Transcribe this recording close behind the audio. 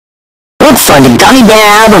Look for the Gummy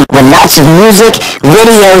Bear album with lots of music,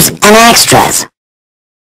 videos, and extras.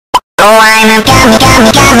 Oh, I'm a gummy,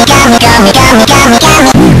 gummy, gummy, gummy, gummy, gummy, gummy, gummy.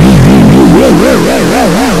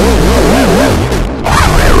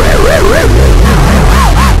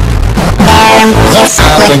 Yes,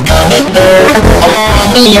 I'm a gummy bear.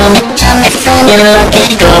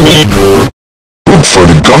 Look for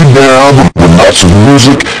the Gummy Bear album with lots of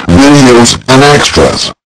music, videos, and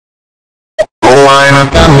extras. Oh, I'm a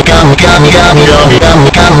gummy, gummy, gummy, gummy, gummy, gummy,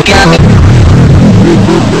 gummy, gummy.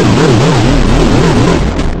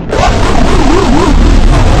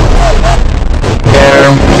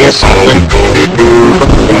 Yes, I'm a gummy bear.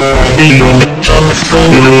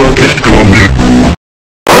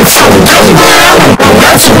 Look for the Gummy Bear album with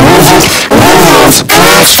lots of music, videos, and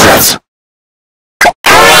extras.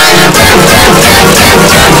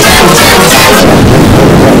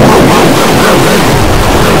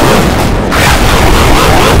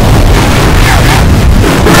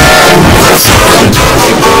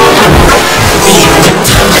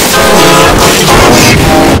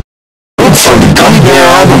 Look for the Gummy Bear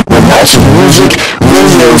album with lots of music,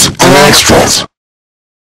 videos, and extras.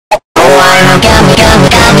 Oh, I'm a gummy, gummy,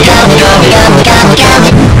 gummy, gummy, gummy, gummy, gummy,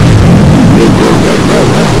 gummy.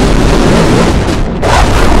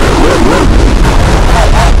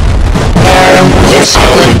 Yes,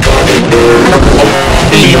 I'm a gummy bear.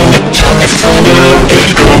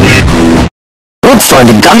 Look for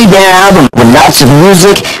the Gummy Bear album with lots of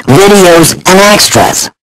music, videos, and extras.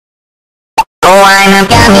 Oh, I'm a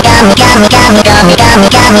gummy, gummy, gummy, gummy, gummy, gummy,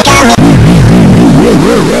 gummy, gummy.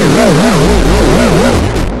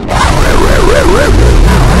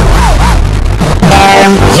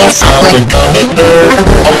 Yes, I'm a gummy bear.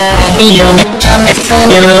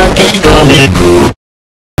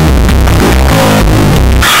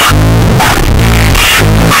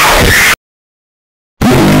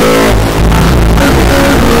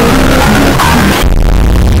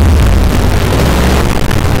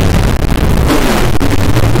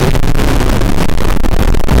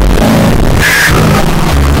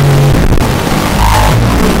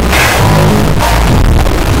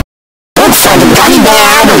 Look for the Gummy Bear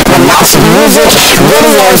album with lots of music,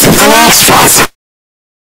 videos, and extras.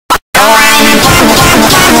 Oh, I'm a gummy, gummy,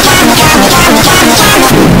 gummy, gummy, gummy, gummy, gummy, gummy.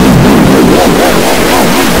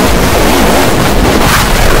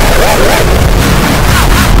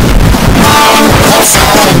 Yes,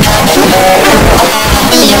 I'm a gummy bear.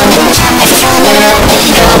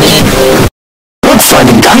 Look for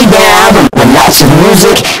the Gummy Bear album with lots of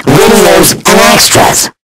music, videos, and extras.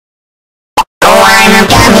 Oh, I'm a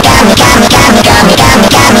gummy, gummy, gummy, gummy, gummy, gummy,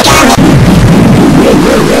 gummy, gummy.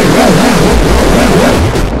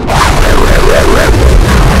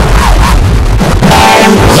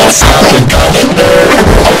 Yes, I'm a gummy bear.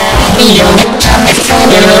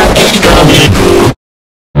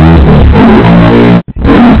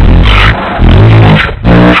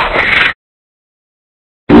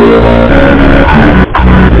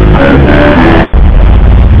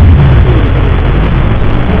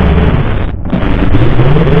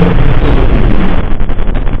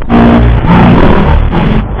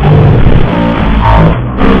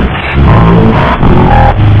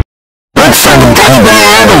 Look for the Gummy Bear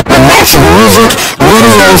album with lots of music,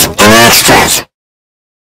 videos, and extras.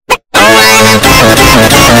 Oh, I'm a gummy, gummy, gummy,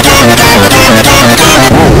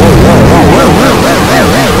 gummy, gummy, gummy,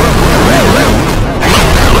 gummy,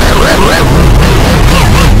 gummy.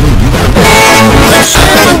 Yes,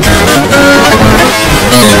 I'm a gummy bear.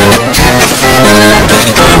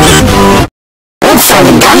 Look for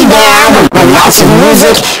the Gummy Bear album with lots of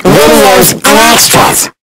music, videos, and extras.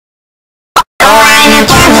 Oh, I'm a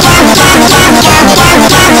gummy, gummy, gummy, gummy, gummy, gummy,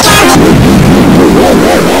 gummy, gummy.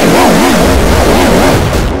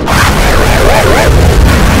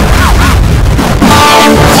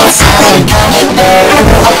 Yes, I'm a gummy bear.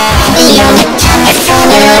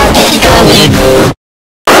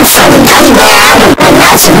 Look for the Gummy Bear album with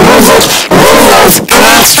lots of music, videos, and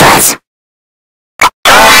extras.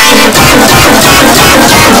 Oh, I'm a gummy, gummy, gummy, gummy,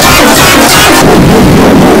 gummy, gummy, gummy, gummy.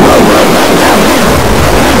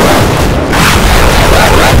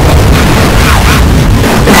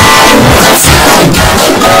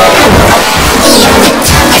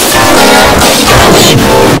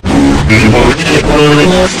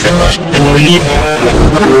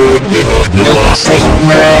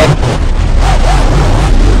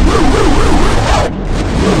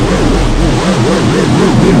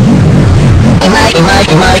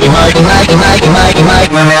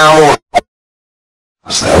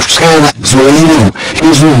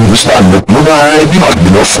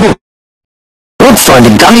 Look for the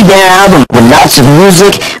Gummy Bear album with lots of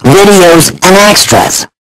music, videos, and extras.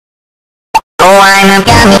 I'm a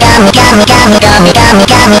gummy, gummy, gummy, gummy, gummy, gummy,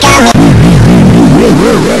 gummy, gummy.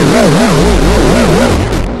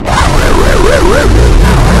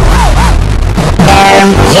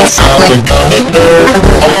 Yes, I'm a gummy bear.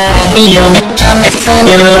 You make me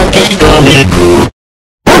funny like a gummy bear.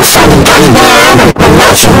 It's a gummy bear with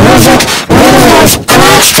lots of music, videos, and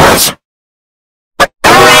extras.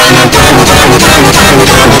 Oh, I'm a gummy, gummy, gummy, gummy,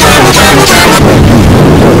 gummy, gummy, gummy, gummy.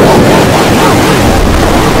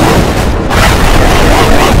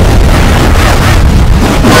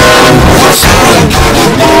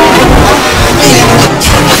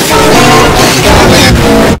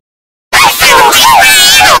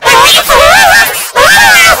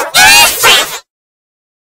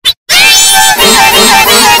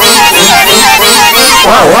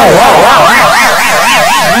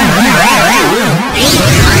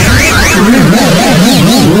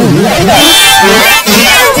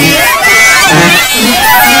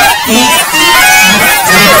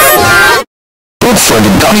 Good for the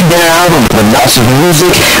Gummy Bear album with lots of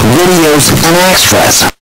music, videos, and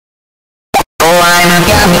extras. Oh, I'm a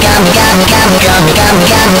gummy, gummy, gummy, gummy, gummy, gummy,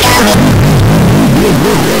 gummy, gummy.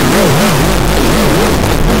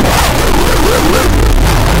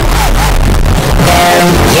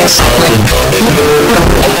 Yes, I'm a gummy bear.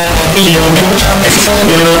 You make me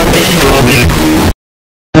funny like a gummy bear.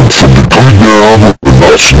 Good for the Gummy Bear album with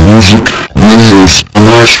lots of music, videos, and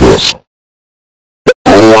extras.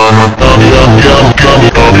 Oh, I'm a gummy, gummy, gummy, gummy,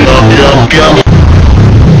 gummy, gummy, gummy, gummy.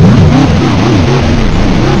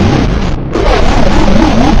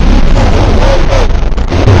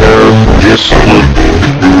 Yes, I'm a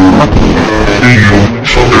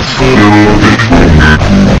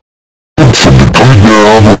good for the Gummy Bear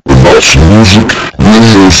album with lots of music,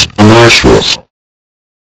 videos, and extras.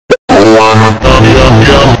 Oh, I'm a gummy, gummy,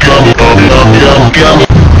 gummy, gummy, gummy, gummy, gummy.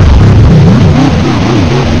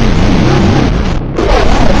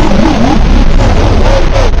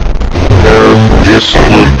 Yes,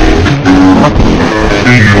 I'm a